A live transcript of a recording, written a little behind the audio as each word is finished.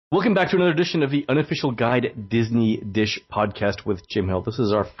Welcome back to another edition of the Unofficial Guide Disney Dish podcast with Jim Hill. This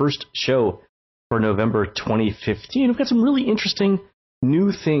is our first show for November 2015. We've got some really interesting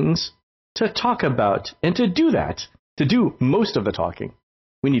new things to talk about. And to do that, to do most of the talking,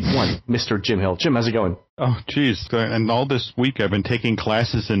 we need one, Mr. Jim Hill. Jim, how's it going? Oh, geez. And all this week I've been taking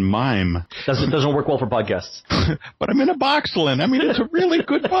classes in mime. Doesn't work well for podcasts. But I'm in a Boxland. I mean, it's a really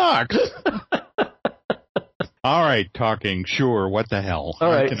good box. All right, talking. Sure. What the hell?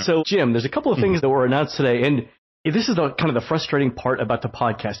 All right. So, Jim, there's a couple of things that were announced today, and this is kind of the frustrating part about the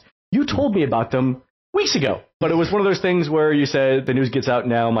podcast. You told me about them weeks ago, but it was one of those things where you said the news gets out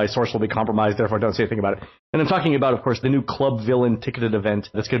now, my source will be compromised, therefore don't say anything about it. And I'm talking about, of course, the new Club Villain ticketed event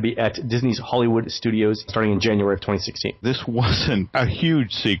that's going to be at Disney's Hollywood Studios starting in January of 2016. This wasn't a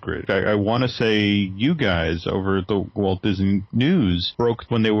huge secret. I want to say you guys over at the Walt Disney News broke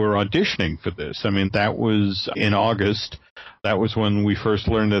when they were auditioning for this. I mean, that was in August. That was when we first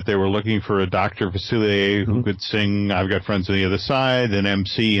learned that they were looking for a Dr. Facilier who could sing I've Got Friends on the Other Side, an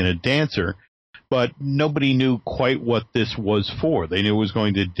MC, and a dancer. But nobody knew quite what this was for. They knew it was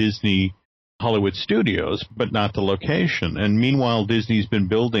going to Disney Hollywood Studios, but not the location. And meanwhile, Disney's been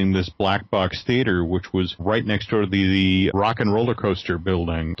building this black box theater, which was right next door to the Rock and Roller Coaster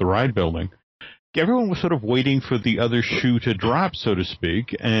building, the ride building. Everyone was sort of waiting for the other shoe to drop, so to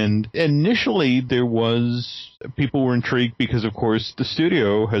speak. And initially, people were intrigued because, of course, the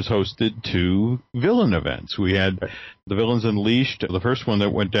studio has hosted 2 villain events. We had the Villains Unleashed, the first one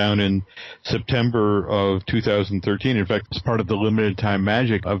that went down in September of 2013. In fact, it's part of the Limited Time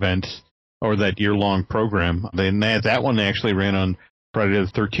Magic event, or that year-long program. That one they actually ran on Friday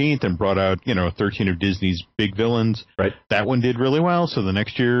the 13th and brought out, 13 of Disney's big villains. Right. That one did really well. So the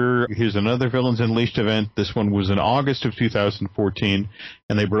next year, here's another Villains Unleashed event. This one was in August of 2014,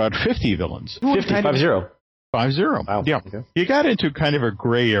 and they brought out 50 villains. 50. 50. Wow. Yeah. Okay. You got into kind of a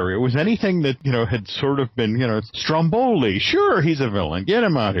gray area. It was anything that, had sort of been, Stromboli. Sure, he's a villain. Get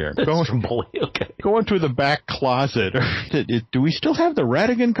him out here. Stromboli, okay. Go into the back closet. Do we still have the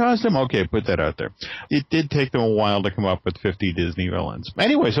Ratigan costume? Okay, put that out there. It did take them a while to come up with 50 Disney villains.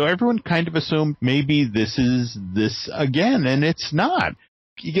 Anyway, so everyone kind of assumed maybe this is this again, and it's not.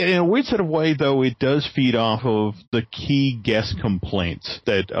 In a weird sort of way, though, it does feed off of the key guest complaints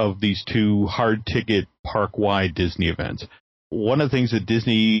of these 2 hard-ticket park-wide Disney events. One of the things that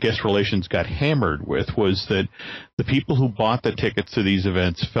Disney Guest Relations got hammered with was that the people who bought the tickets to these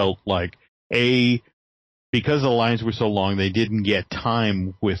events felt like, because the lines were so long, they didn't get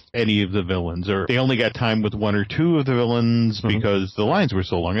time with any of the villains, or they only got time with 1 or 2 of the villains because the lines were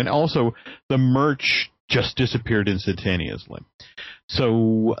so long. And also, the merch just disappeared instantaneously.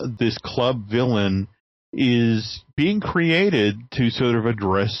 So this club villain is being created to sort of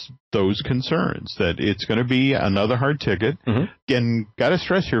address those concerns, that it's going to be another hard ticket. Again, got to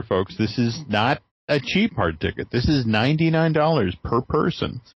stress here, folks, this is not a cheap hard ticket. This is $99 per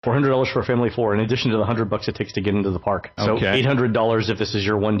person. $400 for a family of 4, in addition to the $100 it takes to get into the park. So okay. $800 if this is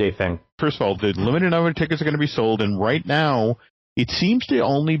your one-day thing. First of all, the limited number of tickets are going to be sold, and right now, it seems to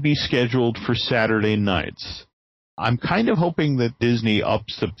only be scheduled for Saturday nights. I'm kind of hoping that Disney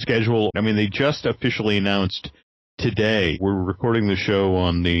ups the schedule. I mean, they just officially announced today. We're recording the show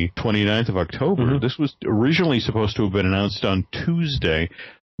on the 29th of October. This was originally supposed to have been announced on Tuesday,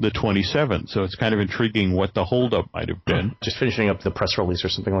 the 27th. So it's kind of intriguing what the holdup might have been. Just finishing up the press release or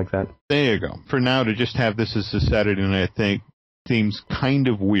something like that. There you go. For now, to just have this as a Saturday night, I think, seems kind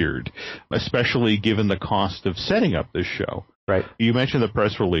of weird, especially given the cost of setting up this show. Right. You mentioned the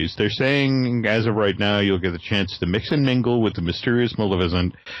press release. They're saying, as of right now, you'll get a chance to mix and mingle with the mysterious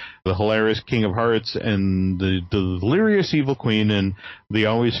Maleficent, the hilarious King of Hearts, and the delirious Evil Queen, and the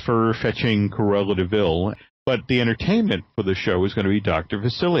always fur-fetching Cruella de Vil. But the entertainment for the show is going to be Dr.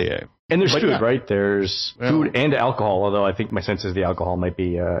 Facilier. And there's food, right? There's food and alcohol, although I think my sense is the alcohol might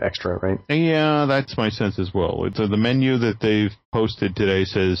be extra, right? Yeah, that's my sense as well. So the menu that they've posted today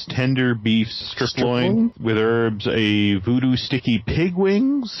says tender beef strip loin with herbs, a voodoo sticky pig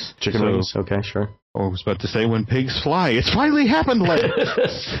wings. Chicken wings, okay, sure. Oh, I was about to say when pigs fly. It's finally happened, Len.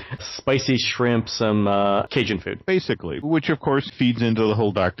 Spicy shrimp, some Cajun food. Basically, which of course feeds into the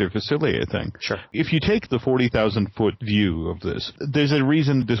whole Dr. Facilier thing. Sure. If you take the 40,000-foot view of this, there's a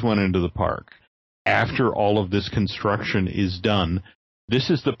reason this went into the park. After all of this construction is done, this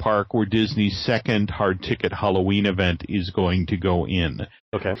is the park where Disney's second hard-ticket Halloween event is going to go in.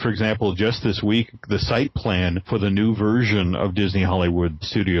 Okay. For example, just this week, the site plan for the new version of Disney Hollywood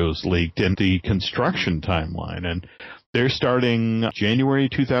Studios leaked and the construction timeline. And they're starting January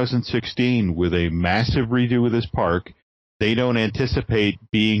 2016 with a massive redo of this park. They don't anticipate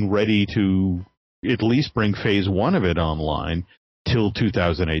being ready to at least bring phase 1 of it online till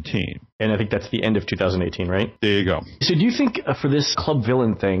 2018. And I think that's the end of 2018, right? There you go. So do you think for this Club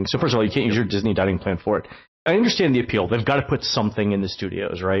Villain thing, so first of all, you can't use your Disney dining plan for it. I understand the appeal. They've got to put something in the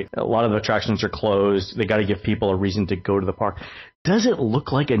studios, right? A lot of the attractions are closed. They got to give people a reason to go to the park. Does it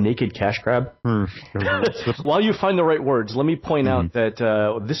look like a naked cash grab? While you find the right words, let me point out that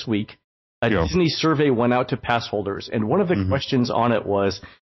this week, a Disney survey went out to pass holders, and one of the questions on it was,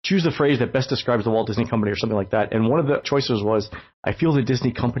 choose the phrase that best describes the Walt Disney Company or something like that. And one of the choices was, I feel the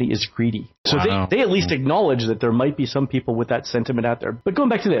Disney Company is greedy. So they at least acknowledge that there might be some people with that sentiment out there. But going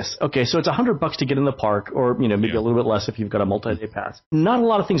back to this, okay, so it's $100 to get in the park, or maybe a little bit less if you've got a multi-day pass. Not a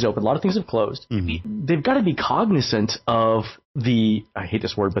lot of things open. A lot of things have closed. They've got to be cognizant of the, I hate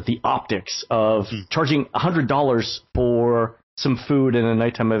this word, but the optics of charging $100 for some food in a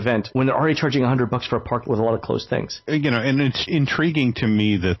nighttime event when they're already charging $100 for a park with a lot of closed things. And it's intriguing to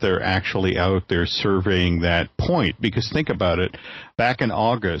me that they're actually out there surveying that point, because think about it. Back in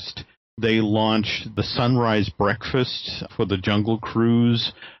August, they launched the sunrise breakfast for the Jungle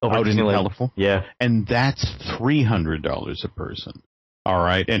Cruise out in California. Yeah. And that's $300 a person. All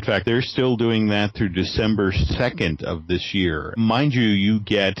right. In fact, they're still doing that through December 2nd of this year. Mind you, you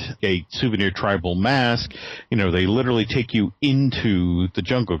get a souvenir tribal mask. They literally take you into the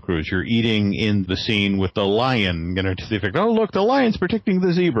Jungle Cruise. You're eating in the scene with the lion. To think, oh, look, the lion's protecting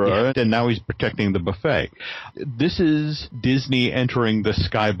the zebra. Yeah. And now he's protecting the buffet. This is Disney entering the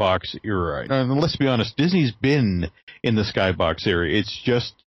Skybox era. And let's be honest, Disney's been in the Skybox era. It's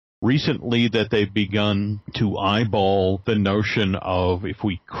just recently that they've begun to eyeball the notion of, if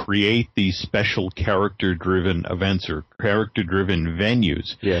we create these special character-driven events or character-driven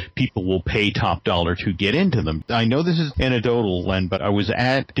venues, people will pay top dollar to get into them. I know this is anecdotal, Len, but I was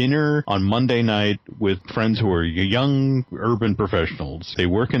at dinner on Monday night with friends who are young urban professionals. They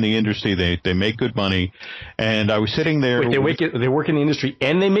work in the industry. They make good money. And I was sitting there. Wait, they work in the industry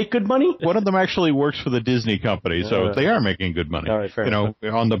and they make good money? One of them actually works for the Disney company, so they are making good money. All right, fair enough.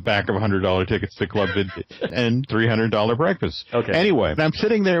 On the back of $100 tickets to Club and $300 breakfast. Okay. Anyway, I'm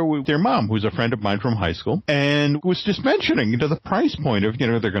sitting there with their mom, who's a friend of mine from high school, and was just mentioning the price point of,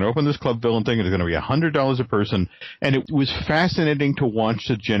 they're going to open this Club Villain thing, and it's going to be $100 a person. And it was fascinating to watch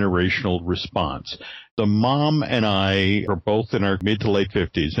the generational response. The mom and I are both in our mid to late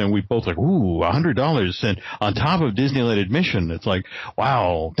 50s, and we both like, ooh, $100, and on top of Disneyland admission. It's like,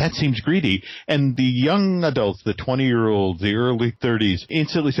 wow, that seems greedy. And the young adults, the 20-year-olds, the early 30s,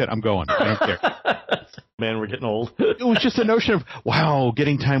 instantly said, I'm going. I don't care. Man, we're getting old. It was just a notion of, wow,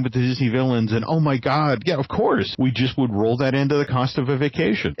 getting time with the Disney villains, and oh my God, yeah, of course. We just would roll that into the cost of a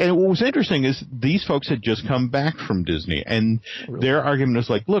vacation. And what was interesting is these folks had just come back from Disney, and their argument was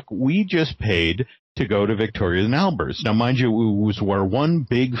like, look, we just paid to go to Victoria and Albert's. Now, mind you, it was our one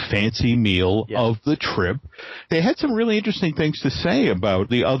big fancy meal of the trip. They had some really interesting things to say about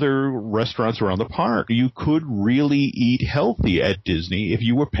the other restaurants around the park. You could really eat healthy at Disney if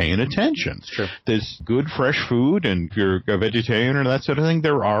you were paying attention. Sure. There's good fresh food, and if you're a vegetarian or that sort of thing,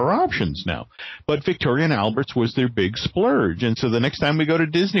 there are options now. But Victoria and Albert's was their big splurge. And so the next time we go to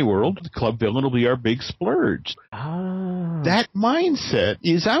Disney World, Club Villain will be our big splurge. That mindset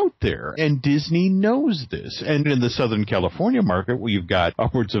is out there, and Disney knows this. And in the Southern California market, where you've got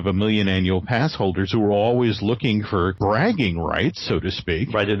upwards of 1 million annual pass holders who are always looking for bragging rights, so to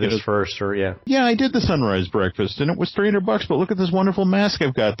speak. I did this first, or Yeah, I did the sunrise breakfast, and it was $300, but look at this wonderful mask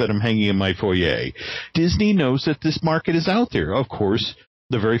I've got that I'm hanging in my foyer. Disney knows that this market is out there. Of course,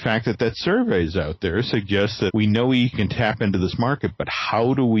 the very fact that that survey is out there suggests that we know we can tap into this market, but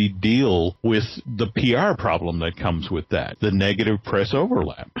how do we deal with the PR problem that comes with that, the negative press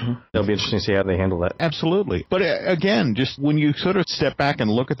overlap? It'll be interesting to see how they handle that. Absolutely. But again, just when you sort of step back and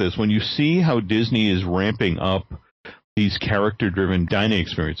look at this, when you see how Disney is ramping up these character-driven dining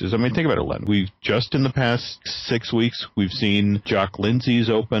experiences. I mean, think about it, Len. We've just in the past 6 weeks, we've seen Jock Lindsay's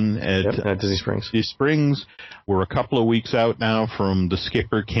open at Disney Springs. Disney Springs. We're a couple of weeks out now from the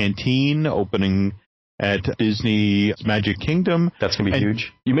Skipper Canteen opening at Disney's Magic Kingdom. That's going to be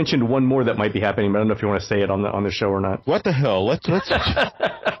huge. You mentioned one more that might be happening, but I don't know if you want to say it on the show or not. What the hell? Let's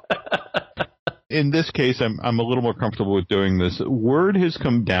In this case, I'm a little more comfortable with doing this. Word has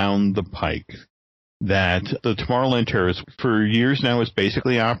come down the pike that the Tomorrowland Terrace for years now is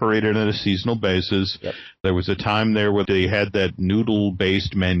basically operated on a seasonal basis. Yep. There was a time there where they had that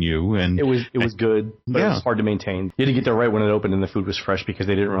noodle-based menu, and it was good, but it was hard to maintain. You had to get there right when it opened, and the food was fresh because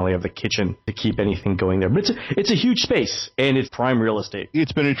they didn't really have the kitchen to keep anything going there. But it's a huge space, and it's prime real estate.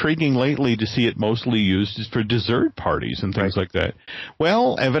 It's been intriguing lately to see it mostly used for dessert parties and things like that.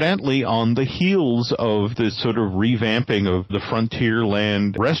 Well, evidently, on the heels of this sort of revamping of the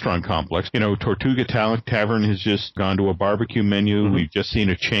Frontierland restaurant complex, Tortuga Metallic Tavern has just gone to a barbecue menu. Mm-hmm. We've just seen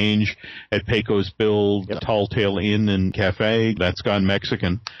a change at Pecos Bill, Tall Tale Inn and Cafe. That's gone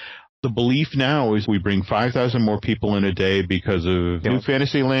Mexican. The belief now is we bring 5,000 more people in a day because of New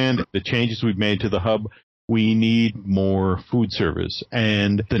Fantasyland, the changes we've made to the hub. We need more food service.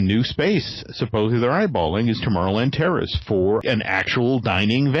 And the new space, supposedly they're eyeballing, is Tomorrowland Terrace for an actual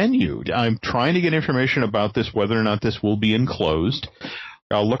dining venue. I'm trying to get information about this, whether or not this will be enclosed.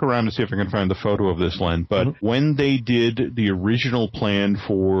 I'll look around to see if I can find the photo of this, Len. But when they did the original plan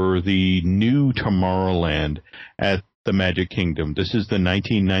for the new Tomorrowland at the Magic Kingdom, this is the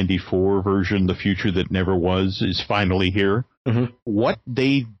 1994 version, The Future That Never Was, is finally here. Mm-hmm. What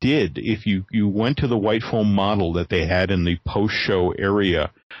they did, if you went to the white foam model that they had in the post-show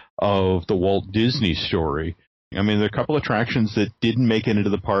area of the Walt Disney Story, I mean, there are a couple attractions that didn't make it into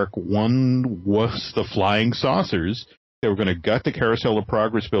the park. One was the flying saucers. They were going to gut the Carousel of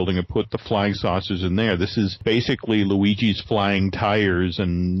Progress building and put the flying saucers in there. This is basically Luigi's Flying Tires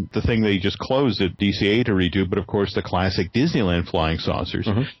and the thing they just closed at DCA to redo, but of course the classic Disneyland flying saucers.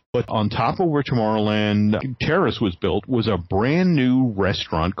 Mm-hmm. But on top of where Tomorrowland Terrace was built was a brand new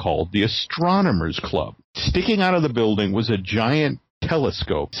restaurant called the Astronomers Club. Sticking out of the building was a giant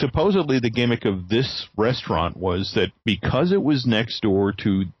telescope. Supposedly the gimmick of this restaurant was that because it was next door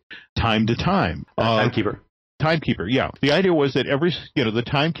to Time to Time. Timekeeper, yeah. The idea was that the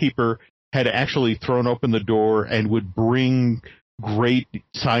timekeeper had actually thrown open the door and would bring great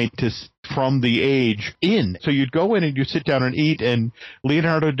scientists from the age in. So you'd go in and you'd sit down and eat, and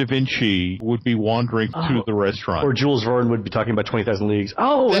Leonardo da Vinci would be wandering through the restaurant. Or Jules Verne would be talking about 20,000 Leagues.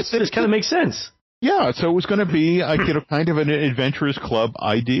 Oh, this kind of makes sense. Yeah, so it was going to be kind of an adventurous club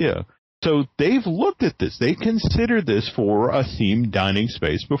idea. So they've looked at this. They considered this for a themed dining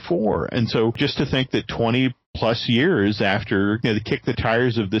space before. And so just to think that 20-plus years after they kicked the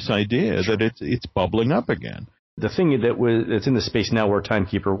tires of this idea, that it's bubbling up again. The thing that's in the space now where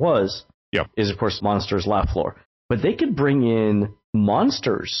Timekeeper was is, of course, Monsters Laugh Floor. But they could bring in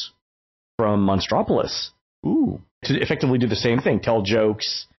monsters from Monstropolis to effectively do the same thing, tell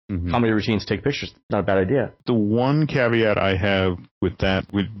jokes, comedy routines, take pictures. Not a bad idea. The one caveat I have with that,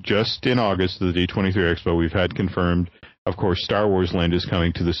 just in August, the D23 Expo, we've had confirmed, of course, Star Wars Land is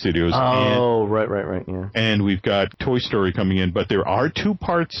coming to the studios. Oh, right, yeah. And we've got Toy Story coming in, but there are two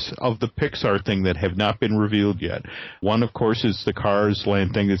parts of the Pixar thing that have not been revealed yet. One, of course, is the Cars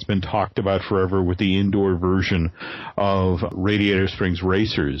Land thing that's been talked about forever with the indoor version of Radiator Springs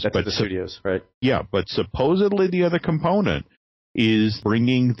Racers. That's the studios, right? Yeah, but supposedly the other component is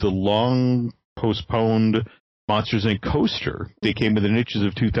bringing the long-postponed Monsters, Inc. coaster. They came in the niches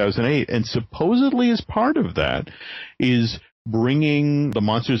of 2008, and supposedly as part of that is bringing the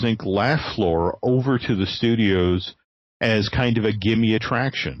Monsters, Inc. Laugh Floor over to the studios as kind of a gimme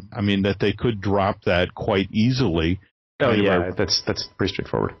attraction. I mean, that they could drop that quite easily. Oh, yeah, that's pretty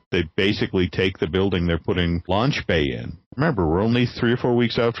straightforward. They basically take the building they're putting Launch Bay in. Remember, we're only 3 or 4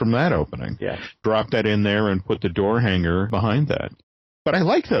 weeks out from that opening. Yeah. Drop that in there and put the door hanger behind that. But I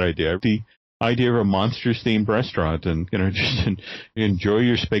like that idea. The idea of a Monsters-themed restaurant and, just enjoy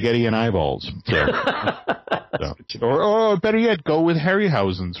your spaghetti and eyeballs. Or better yet, go with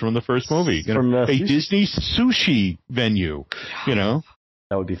Harryhausen's from the first movie. A Disney sushi venue, That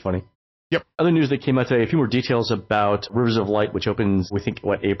would be funny. Yep. Other news that came out today, a few more details about Rivers of Light, which opens, we think,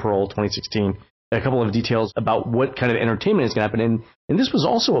 April 2016. A couple of details about what kind of entertainment is going to happen. And this was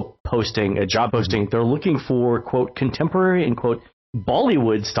also a job posting. They're looking for, quote, contemporary and, quote,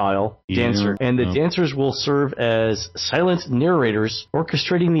 Bollywood-style dancer. And the dancers will serve as silent narrators,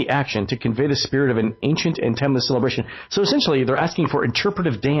 orchestrating the action to convey the spirit of an ancient and timeless celebration. So essentially, they're asking for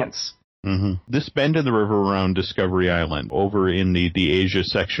interpretive dance. Mm-hmm. This bend in the river around Discovery Island, over in the Asia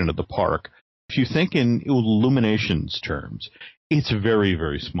section of the park, if you think in illuminations terms, it's very,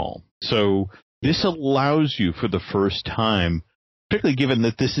 very small. So this allows you for the first time, particularly given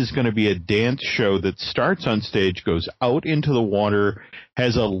that this is going to be a dance show that starts on stage, goes out into the water,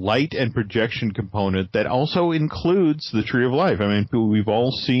 has a light and projection component that also includes the Tree of Life. I mean, we've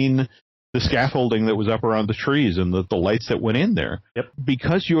all seen the scaffolding that was up around the trees and the lights that went in there. Yep.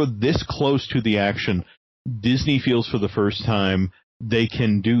 Because you're this close to the action, Disney feels for the first time they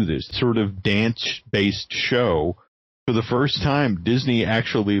can do this sort of dance-based show. For the first time, Disney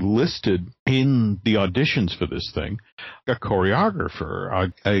actually listed in the auditions for this thing a choreographer.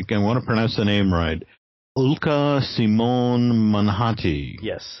 I want to pronounce the name right. Ulka Simone Manhati.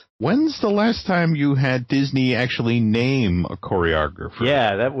 Yes. When's the last time you had Disney actually name a choreographer?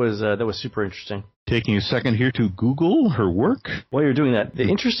 Yeah, that was super interesting. taking a second here to Google her work. While you're doing that, the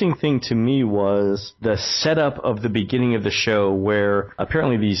interesting thing to me was the setup of the beginning of the show where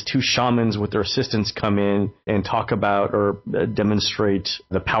apparently these two shamans with their assistants come in and talk about or demonstrate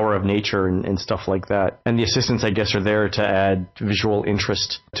the power of nature and stuff like that. And the assistants, I guess, are there to add visual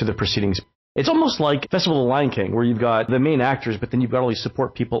interest to the proceedings. It's almost like Festival of the Lion King, where you've got the main actors, but then you've got all these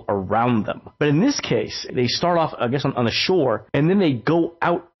support people around them. But in this case, they start off, I guess, on the shore, and then they go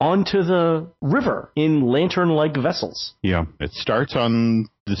out onto the river in lantern-like vessels. Yeah, it starts on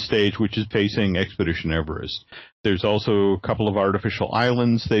the stage, which is facing Expedition Everest. There's also a couple of artificial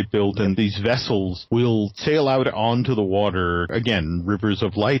islands they built, and these vessels will sail out onto the water. Again, rivers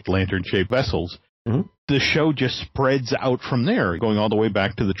of light, lantern-shaped vessels. Mm-hmm. The show just spreads out from there, going all the way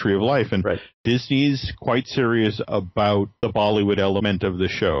back to the Tree of Life. And Disney's quite serious about the Bollywood element of the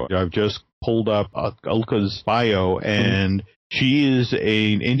show. I've just pulled up Alka's bio, and she is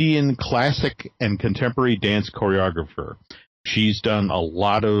an Indian classic and contemporary dance choreographer. She's done a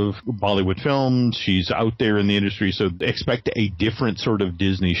lot of Bollywood films. She's out there in the industry, so expect a different sort of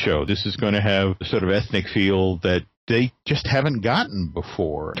Disney show. This is going to have a sort of ethnic feel that they just haven't gotten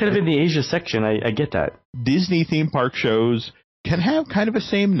before. Kind of in the Asia section, I get that. Disney theme park shows can have kind of a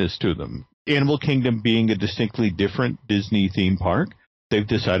sameness to them. Animal Kingdom being a distinctly different Disney theme park, they've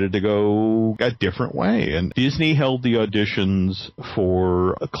decided to go a different way. And Disney held the auditions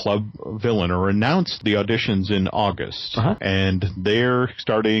for a Club Villain, or announced the auditions in August. And they're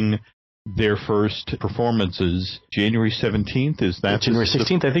starting their first performances January 17th. Is that January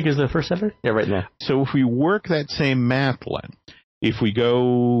 16th, I think, is the first ever? Yeah, right now. So if we work that same math, Len, if we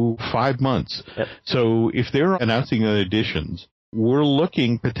go 5 months, so if they're announcing the auditions, we're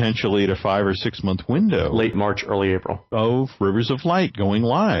looking potentially at a 5 or 6 month window. Late March, early April. Of Rivers of Light going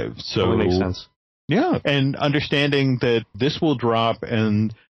live. So that makes sense. Yeah, and understanding that this will drop,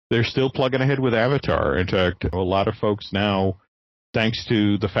 and they're still plugging ahead with Avatar. In fact, a lot of folks now, thanks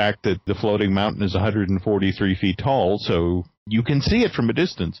to the fact that the floating mountain is 143 feet tall, so you can see it from a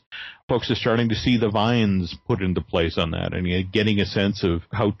distance. Folks are starting to see the vines put into place on that, and getting a sense of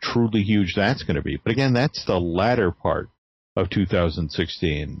how truly huge that's going to be. But again, that's the latter part of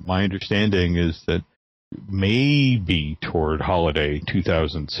 2016. My understanding is that maybe toward holiday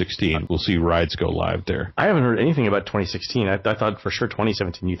 2016, we'll see rides go live there. I haven't heard anything about 2016. I thought for sure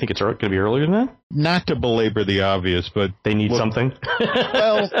 2017. You think it's going to be earlier than that? Not to belabor the obvious, but they need something.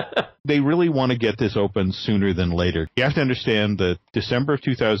 Well, they really want to get this open sooner than later. You have to understand that December of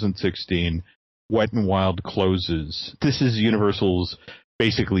 2016, Wet n Wild closes. This is Universal's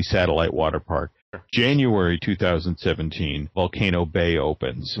basically satellite water park. January 2017, Volcano Bay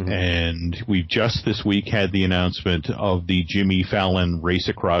opens, and we've just this week had the announcement of the Jimmy Fallon Race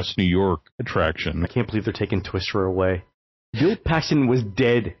Across New York attraction. I can't believe they're taking Twister away. Bill Paxton was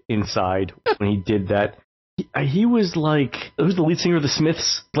dead inside when he did that. He was like, who's the lead singer of the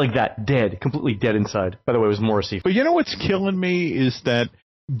Smiths? Like that, dead, completely dead inside. By the way, it was Morrissey. But you know what's killing me is that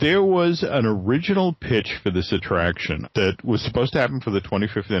there was an original pitch for this attraction that was supposed to happen for the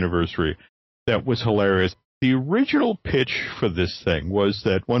 25th anniversary. That was hilarious. The original pitch for this thing was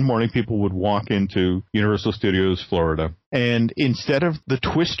that one morning people would walk into Universal Studios Florida, and instead of the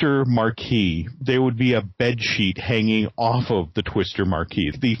Twister marquee, there would be a bed sheet hanging off of the Twister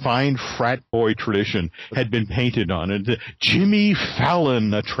marquee. The fine frat boy tradition had been painted on it. The Jimmy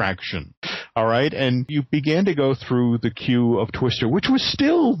Fallon attraction. All right, and you began to go through the queue of Twister, which was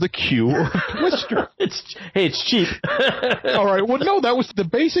still the queue of Twister. It's cheap. All right, well, no, that was the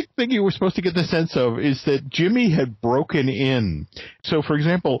basic thing you were supposed to get the sense of, is that Jimmy had broken in. So, for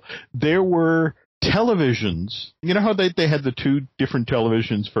example, there were televisions. You know how they had the two different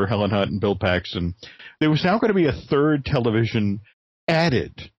televisions for Helen Hunt and Bill Paxton? There was now going to be a third television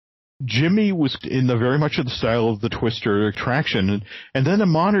added. Jimmy was in the very much of the style of the Twister attraction, and then the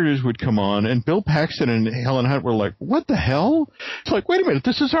monitors would come on, and Bill Paxton and Helen Hunt were like, what the hell? It's like, wait a minute,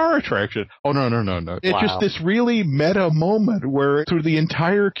 this is our attraction. Oh, no. It's just this really meta moment where through the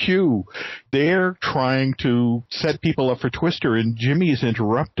entire queue, they're trying to set people up for Twister, and Jimmy is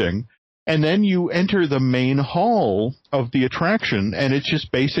interrupting. And then you enter the main hall of the attraction, and it's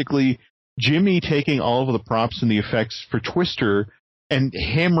just basically Jimmy taking all of the props and the effects for Twister and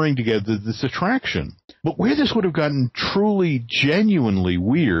hammering together this attraction. But where this would have gotten truly, genuinely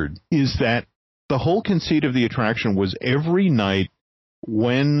weird is that the whole conceit of the attraction was every night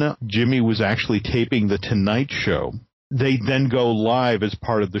when Jimmy was actually taping The Tonight Show, they'd then go live as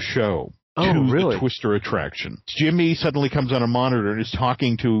part of the show. The Twister attraction. Jimmy suddenly comes on a monitor and is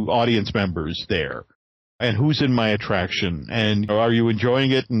talking to audience members there. and who's in my attraction, and are you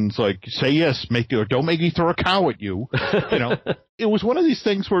enjoying it? And it's like, say yes, don't make me throw a cow at you. It was one of these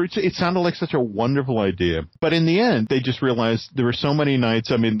things where it sounded like such a wonderful idea. But in the end, they just realized there were so many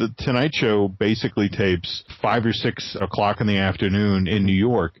nights. I mean, the Tonight Show basically tapes 5 or 6 o'clock in the afternoon in New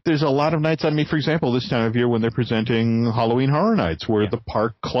York. There's a lot of nights, I mean, for example, this time of year when they're presenting Halloween Horror Nights, where the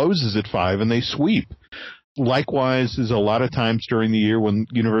park closes at 5 and they sweep. Likewise, there's a lot of times during the year when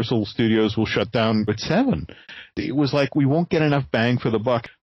Universal Studios will shut down at 7. It was like, we won't get enough bang for the buck.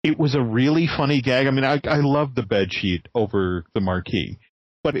 It was a really funny gag. I mean, I love the bed sheet over the marquee,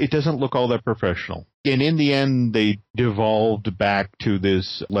 but it doesn't look all that professional. And in the end, they devolved back to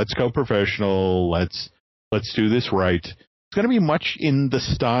this, let's go professional, let's do this right. It's going to be much in the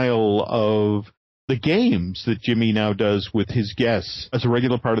style of the games that Jimmy now does with his guests as a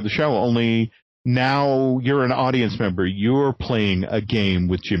regular part of the show, only now you're an audience member. You're playing a game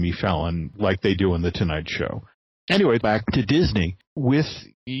with Jimmy Fallon like they do on The Tonight Show. Anyway, back to Disney. With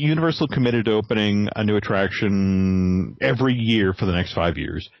Universal committed to opening a new attraction every year for the next 5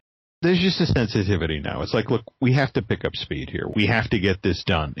 years, there's just a sensitivity now. It's like, look, we have to pick up speed here. We have to get this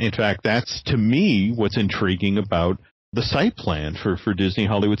done. In fact, that's, to me, what's intriguing about the site plan for Disney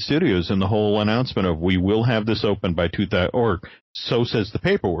Hollywood Studios and the whole announcement of we will have this open by 2000, or so says the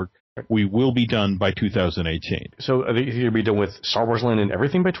paperwork, we will be done by 2018. So are they going to be done with Star Wars Land and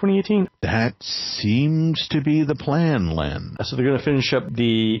everything by 2018? That seems to be the plan, Len. So they're going to finish up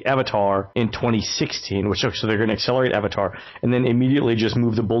the Avatar in 2016, so they're going to accelerate Avatar and then immediately just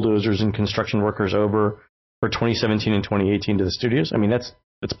move the bulldozers and construction workers over for 2017 and 2018 to the studios? I mean, it's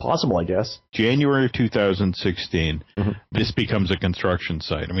possible, I guess. January of 2016, this becomes a construction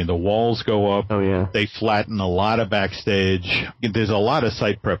site. I mean, the walls go up. Oh, yeah. They flatten a lot of backstage. There's a lot of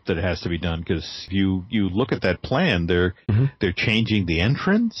site prep that has to be done because you look at that plan, they're changing the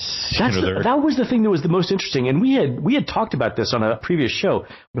entrance. That was the thing that was the most interesting. And we had talked about this on a previous show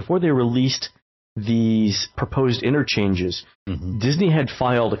before they released these proposed interchanges. Disney had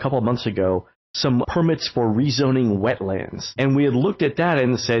filed a couple of months ago some permits for rezoning wetlands. And we had looked at that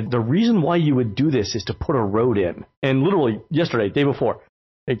and said, the reason why you would do this is to put a road in. And literally yesterday, day before,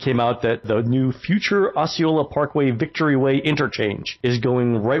 it came out that the new future Osceola Parkway Victory Way interchange is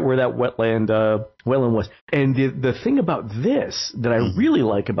going right where that wetland was. And the thing about this that I really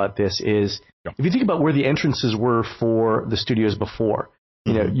like about this is, if you think about where the entrances were for the studios before,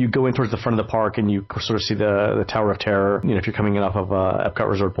 you go in towards the front of the park and you sort of see the Tower of Terror, if you're coming in off of Epcot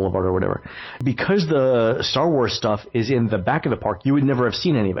Resort Boulevard or whatever. Because the Star Wars stuff is in the back of the park, you would never have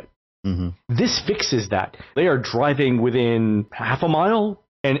seen any of it. This fixes that. They are driving within half a mile,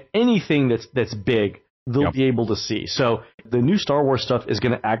 and anything that's big, they'll be able to see. So the new Star Wars stuff is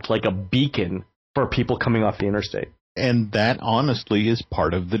going to act like a beacon for people coming off the interstate. And that, honestly, is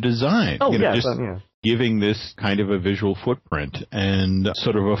part of the design. Oh, Giving this kind of a visual footprint and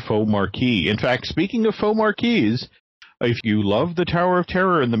sort of a faux marquee. In fact, speaking of faux marquees, if you love the Tower of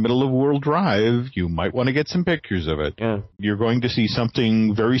Terror in the middle of World Drive, you might want to get some pictures of it. Yeah. You're going to see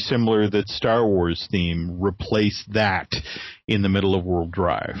something very similar that Star Wars theme replace that in the middle of World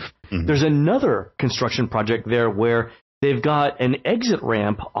Drive. There's another construction project there where they've got an exit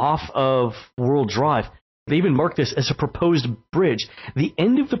ramp off of World Drive. They even marked this as a proposed bridge. The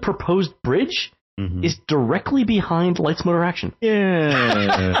end of the proposed bridge is directly behind Lights Motor Action.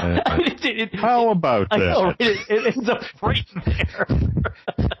 Yeah. I mean, how about that? I know, right? It ends up right there.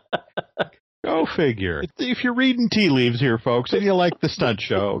 Go figure. If you're reading tea leaves here, folks, and you like the stunt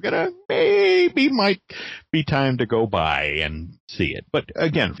show, maybe might be time to go by and see it. But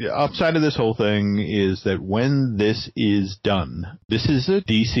again, the upside of this whole thing is that when this is done, this is a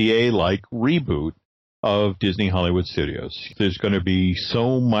DCA-like reboot of Disney Hollywood Studios. There's going to be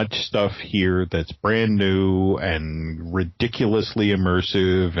so much stuff here that's brand new and ridiculously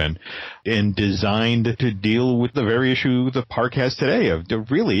immersive and designed to deal with the very issue the park has today of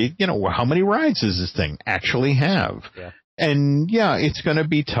really, how many rides does this thing actually have? Yeah. And it's going to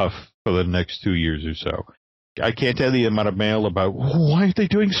be tough for the next 2 years or so. I can't tell you the amount of mail about, why are they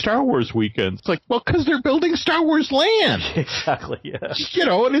doing Star Wars weekends? It's like, well, because they're building Star Wars Land. Exactly, yeah.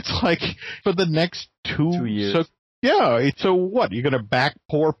 And it's like, for the next 2 years. So, so what? You're going to back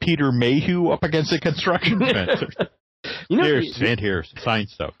poor Peter Mayhew up against a construction fence? Here's sign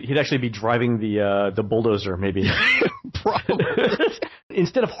stuff. He'd actually be driving the bulldozer, maybe. Probably.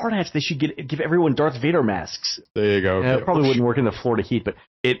 Instead of hard hats, they should give everyone Darth Vader masks. There you go. It probably wouldn't work in the Florida heat, but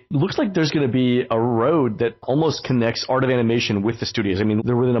it looks like there's going to be a road that almost connects Art of Animation with the studios. I mean,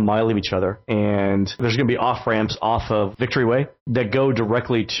 they're within a mile of each other, and there's going to be off-ramps off of Victory Way that go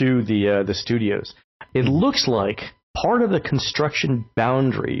directly to the studios. It looks like part of the construction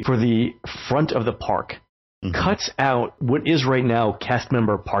boundary for the front of the park cuts out what is right now cast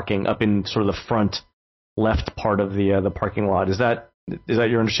member parking up in sort of the front left part of the parking lot. Is that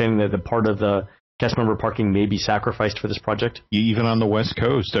your understanding that the part of the cast member parking may be sacrificed for this project? Even on the West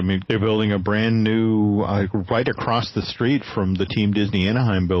Coast, I mean, they're building a brand new, right across the street from the Team Disney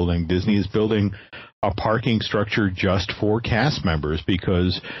Anaheim building. Disney is building a parking structure just for cast members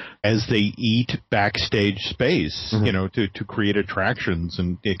because as they eat backstage space, to create attractions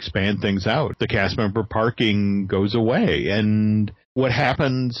and expand things out, the cast member parking goes away. And what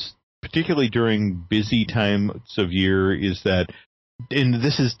happens, particularly during busy times of year, is that, and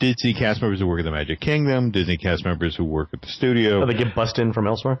this is Disney cast members who work at the Magic Kingdom, Disney cast members who work at the studio. Oh, they get bussed in from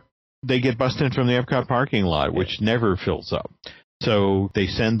elsewhere? They get bussed in from the Epcot parking lot, which never fills up. So they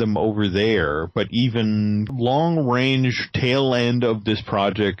send them over there. But even long-range tail end of this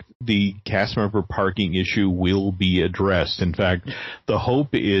project, the cast member parking issue will be addressed. In fact, the hope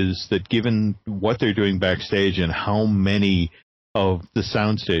is that given what they're doing backstage and how many of the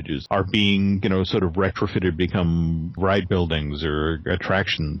sound stages are being, sort of retrofitted, become ride buildings or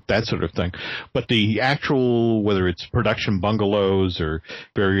attraction, that sort of thing. But the actual, whether it's production bungalows or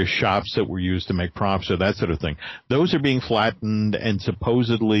various shops that were used to make props or that sort of thing, those are being flattened, and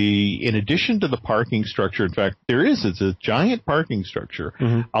supposedly, in addition to the parking structure, in fact, it's a giant parking structure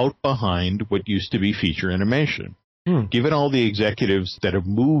out behind what used to be feature animation. Given all the executives that have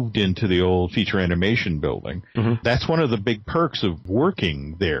moved into the old feature animation building, that's one of the big perks of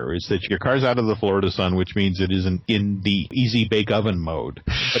working there, is that your car's out of the Florida sun, which means it isn't in the easy bake oven mode.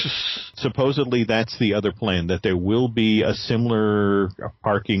 But supposedly that's the other plan, that there will be a similar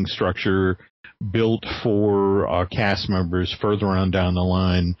parking structure built for cast members further on down the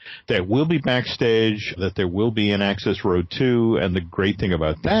line that will be backstage, that there will be an access road too. And the great thing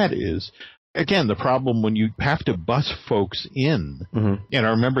about that is, again, the problem when you have to bus folks in, and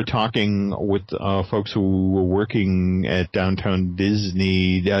I remember talking with folks who were working at downtown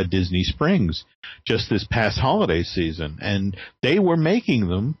Disney Springs just this past holiday season, and they were making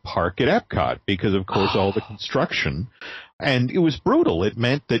them park at Epcot because, of course, all the construction. And it was brutal. It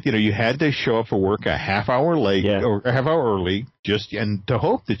meant that, you had to show up for work a half hour late or a half hour early, and to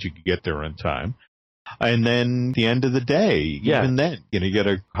hope that you could get there on time. And then at the end of the day, even then, you got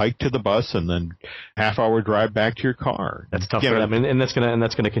to hike to the bus and then half-hour drive back to your car. That's tough for them, and that's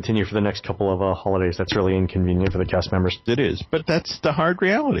gonna continue for the next couple of holidays. That's really inconvenient for the cast members. It is, but that's the hard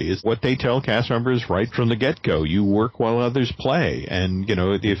reality. Is what they tell cast members right from the get-go. You work while others play, and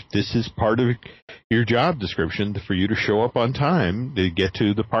if this is part of your job description for you to show up on time to get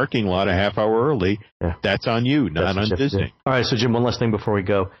to the parking lot a half hour early, that's on you, not on Disney. All right, so Jim, one last thing before we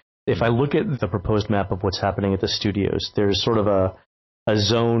go. If I look at the proposed map of what's happening at the studios, there's sort of a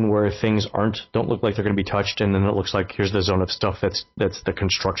zone where things don't look like they're going to be touched, and then it looks like here's the zone of stuff that's the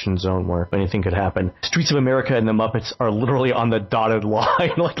construction zone where anything could happen. Streets of America and the Muppets are literally on the dotted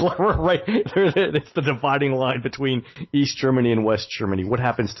line, like we're right. It's the dividing line between East Germany and West Germany. What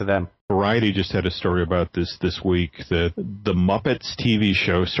happens to them? Variety just had a story about this week. The Muppets TV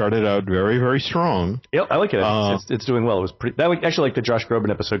show started out very, very strong. Yep, I like it. It's doing well. It was pretty. I actually like the Josh Groban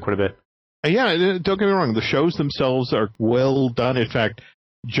episode quite a bit. Yeah, don't get me wrong. The shows themselves are well done. In fact,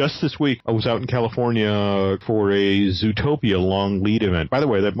 just this week, I was out in California for a Zootopia long lead event. By the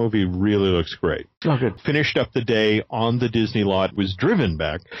way, that movie really looks great. Oh, good. Finished up the day on the Disney lot, was driven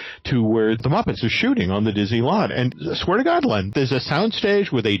back to where the Muppets are shooting on the Disney lot. And I swear to God, Len, there's a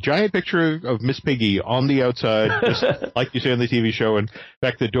soundstage with a giant picture of Miss Piggy on the outside, just like you see on the TV show. And in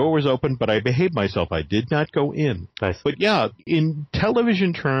fact, the door was open, but I behaved myself. I did not go in. Nice. But yeah, in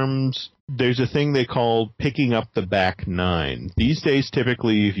television terms, there's a thing they call picking up the back nine. These days,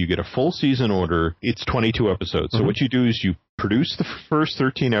 typically, if you get a full season order, it's 22 episodes. So what you do is you produce the first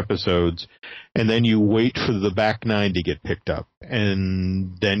 13 episodes, and then you wait for the back nine to get picked up.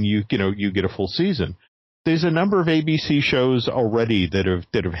 And then you get a full season. There's a number of ABC shows already that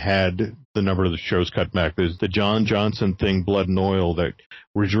have had the number of the shows cut back. There's the John Johnson thing, Blood and Oil, that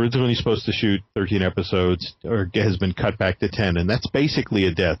was originally supposed to shoot 13 episodes, or has been cut back to 10, and that's basically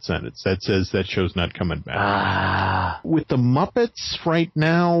a death sentence. That says that show's not coming back. With the Muppets right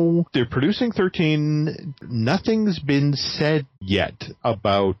now, they're producing 13. Nothing's been said yet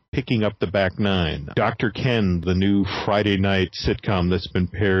about picking up the back nine. Dr. Ken, the new Friday night sitcom that's been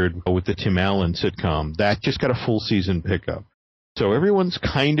paired with the Tim Allen sitcom, that just got a full season pickup. So everyone's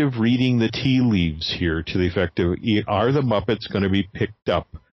kind of reading the tea leaves here to the effect of, are the Muppets going to be picked up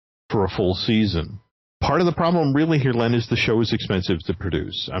for a full season? Part of the problem really here, Len, is the show is expensive to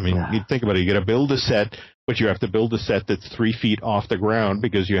produce. I mean, you think about it. You got to build a set, but you have to build a set that's 3 feet off the ground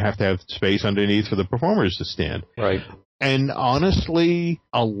because you have to have space underneath for the performers to stand. Right. And honestly,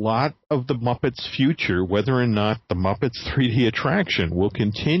 a lot of the Muppets' future, whether or not the Muppets 3D attraction will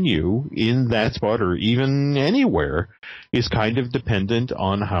continue in that spot or even anywhere, is kind of dependent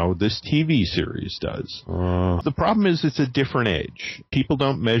on how this TV series does. The problem is it's a different age. People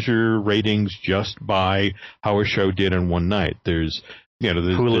don't measure ratings just by how a show did in one night. There's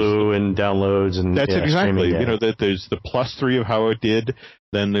Hulu and downloads and that's exactly. streaming, that there's the +3 of how it did.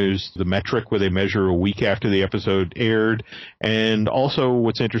 Then there's the metric where they measure a week after the episode aired. And also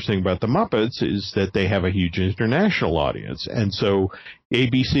what's interesting about the Muppets is that they have a huge international audience. And so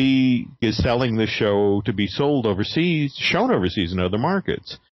ABC is selling the show to be sold overseas, shown overseas in other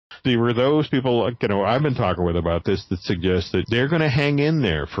markets. There were those people, I've been talking with about this that suggest that they're going to hang in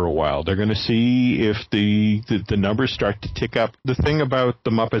there for a while. They're going to see if the numbers start to tick up. The thing about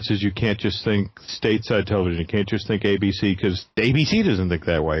the Muppets is you can't just think stateside television. You can't just think ABC, because ABC doesn't think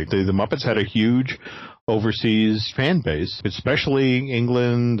that way. The Muppets had a huge overseas fan base, especially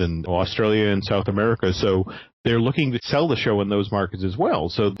England and Australia and South America. So they're looking to sell the show in those markets as well.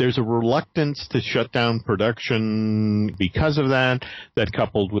 So there's a reluctance to shut down production because of that,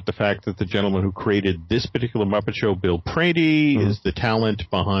 coupled with the fact that the gentleman who created this particular Muppet Show, Bill Prady, is the talent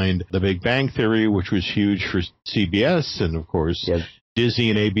behind The Big Bang Theory, which was huge for CBS. And, of course, Disney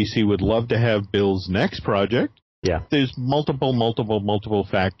and ABC would love to have Bill's next project. Yeah. There's multiple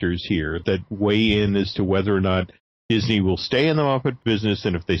factors here that weigh in as to whether or not Disney will stay in the Muppet business,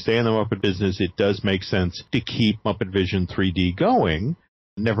 and if they stay in the Muppet business, it does make sense to keep Muppet Vision 3D going.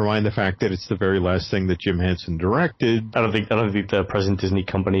 Never mind the fact that it's the very last thing that Jim Henson directed. I don't think the present Disney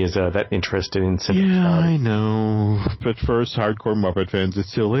company is that interested in cinema. Yeah, I know. But for us hardcore Muppet fans,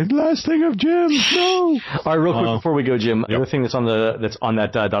 it's still the last thing of Jim's. No. All right, real quick before we go, Jim. The other thing that's on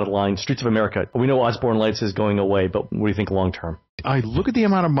that dotted line, Streets of America. We know Osborne Lights is going away, but what do you think long term? I look at the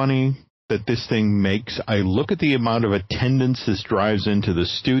amount of money that this thing makes. I look at the amount of attendance this drives into the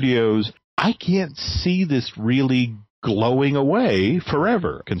studios. I can't see this really glowing away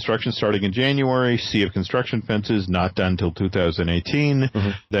forever. Construction starting in January, Sea of Construction Fences not done till 2018.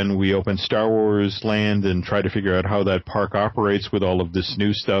 Then we open Star Wars Land and try to figure out how that park operates with all of this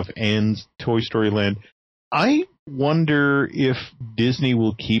new stuff and Toy Story Land. I wonder if Disney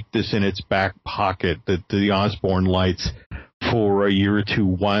will keep this in its back pocket, that the Osborne Lights, for a year or two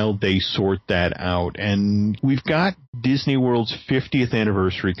while they sort that out. And we've got Disney World's 50th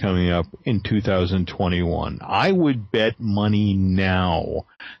anniversary coming up in 2021. I would bet money now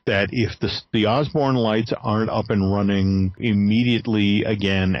that if the Osborne Lights aren't up and running immediately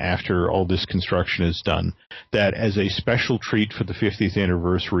again after all this construction is done, that as a special treat for the 50th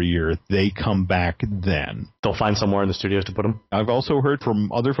anniversary year, they come back then. They'll find somewhere in the studios to put them? I've also heard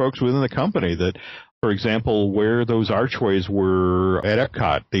from other folks within the company that, for example, where those archways were at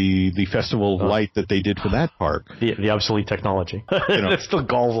Epcot, the Festival of Light that they did for that park. The obsolete technology. That still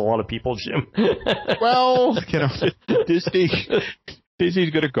galls a lot of people, Jim. Well,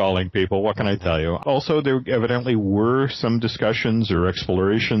 Disney's good at galling people. What can I tell you? Also, there evidently were some discussions or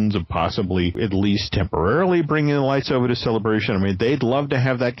explorations of possibly at least temporarily bringing the lights over to Celebration. I mean, they'd love to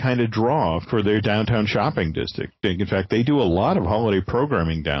have that kind of draw for their downtown shopping district. In fact, they do a lot of holiday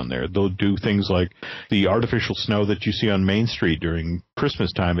programming down there. They'll do things like the artificial snow that you see on Main Street during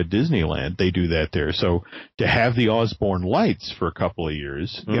Christmas time at Disneyland. They do that there. So to have the Osborne Lights for a couple of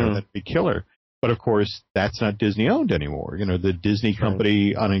years, that'd be killer. But, of course, that's not Disney-owned anymore. The Disney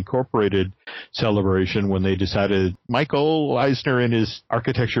company unincorporated Celebration when they decided Michael Eisner and his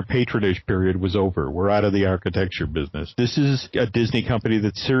architecture patronage period was over. We're out of the architecture business. This is a Disney company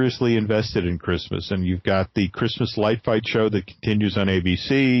that's seriously invested in Christmas, and you've got the Christmas Light Fight show that continues on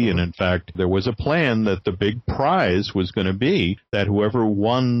ABC, and, in fact, there was a plan that the big prize was going to be that whoever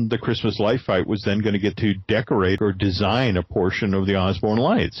won the Christmas Light Fight was then going to get to decorate or design a portion of the Osborne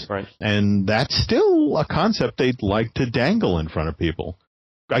Lights. Right. And that's still a concept they'd like to dangle in front of people.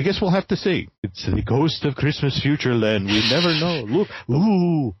 I guess we'll have to see. It's the ghost of Christmas Futureland. We never know. Look.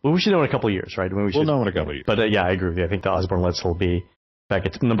 Ooh. Well, we should know in a couple of years, right? We'll know in a couple of years. But, I agree with you. I think the Osborne Lights will be... In fact,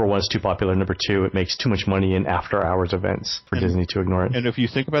 it's, number one, it's too popular. Number two, it makes too much money in after-hours events for Disney to ignore it. And if you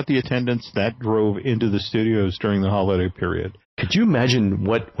think about the attendance that drove into the studios during the holiday period... Could you imagine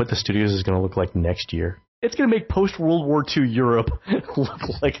what the studios is going to look like next year? It's going to make post-World War II Europe look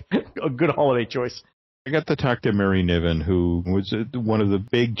like a good holiday choice. I got to talk to Mary Niven, who was one of the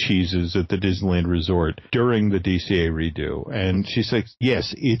big cheeses at the Disneyland Resort during the DCA redo. And she's like,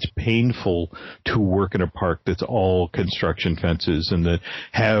 yes, it's painful to work in a park that's all construction fences and that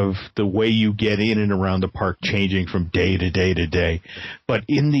have the way you get in and around the park changing from day to day to day. But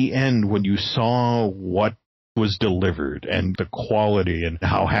in the end, when you saw what was delivered and the quality and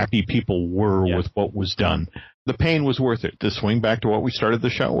how happy people were with what was done, the pain was worth it. To swing back to what we started the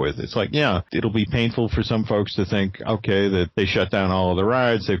show with, it's like, yeah, it'll be painful for some folks to think, okay, that they shut down all of the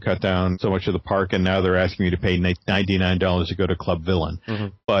rides, they've cut down so much of the park, and now they're asking you to pay $99 to go to Club Villain. Mm-hmm.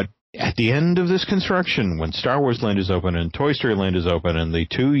 But at the end of this construction, when Star Wars Land is open and Toy Story Land is open and the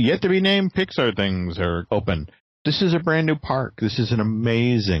 2 yet-to-be-named Pixar things are open, this is a brand new park. This is an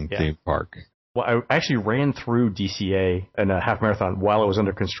amazing theme park. Well, I actually ran through DCA in a half marathon while it was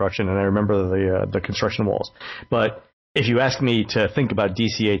under construction, and I remember the construction walls. But if you ask me to think about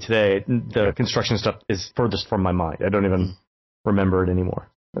DCA today, the construction stuff is furthest from my mind. I don't even remember it anymore.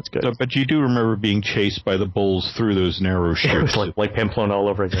 That's good. So, but you do remember being chased by the bulls through those narrow strips. It was like Pamplona all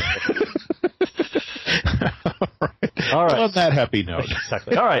over again. All right. On that happy note.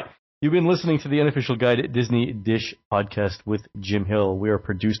 Exactly. All right. You've been listening to the Unofficial Guide Disney Dish podcast with Jim Hill. We are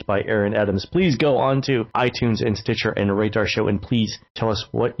produced by Aaron Adams. Please go on to iTunes and Stitcher and rate our show, and please tell us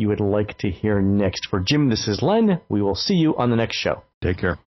what you would like to hear next. For Jim, this is Len. We will see you on the next show. Take care.